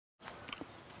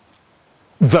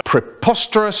The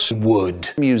Preposterous Wood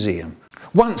Museum.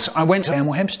 Once I went to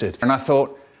Hemel Hempstead and I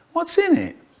thought, what's in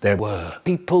it? There were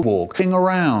people walking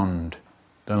around.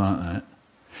 Don't like that.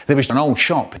 There was an old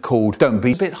shop called Don't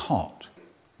Be a Bit Hot.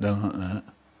 Don't like that.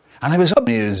 And there was a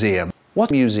museum.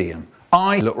 What museum?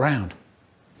 I looked round.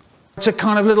 It's a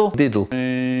kind of little diddle.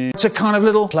 It's a kind of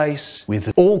little place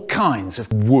with all kinds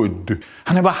of wood.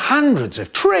 And there were hundreds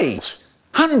of trees.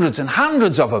 Hundreds and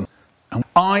hundreds of them. And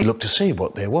I looked to see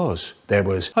what there was. There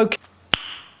was oak.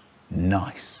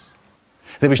 Nice.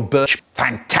 There was birch.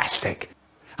 Fantastic.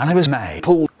 And there was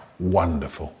maple.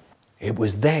 Wonderful. It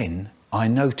was then I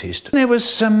noticed there was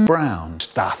some brown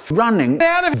stuff running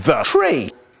out of the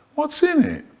tree. What's in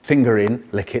it? Finger in,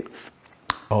 lick it.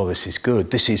 Oh, this is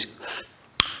good. This is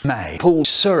maple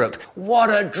syrup. What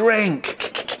a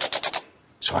drink.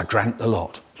 So I drank the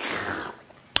lot.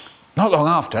 Not long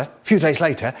after, a few days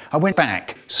later, I went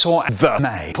back, saw the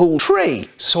maple tree,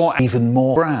 saw even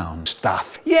more brown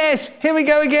stuff. Yes, here we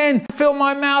go again. Fill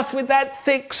my mouth with that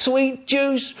thick, sweet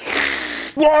juice.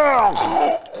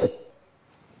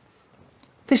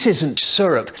 This isn't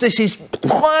syrup, this is...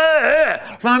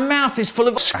 My mouth is full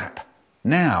of crap.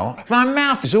 Now, my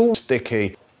mouth is all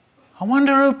sticky. I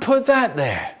wonder who put that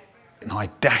there. And I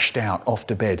dashed out off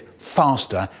to bed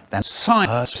faster than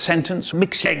sentence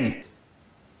mixing.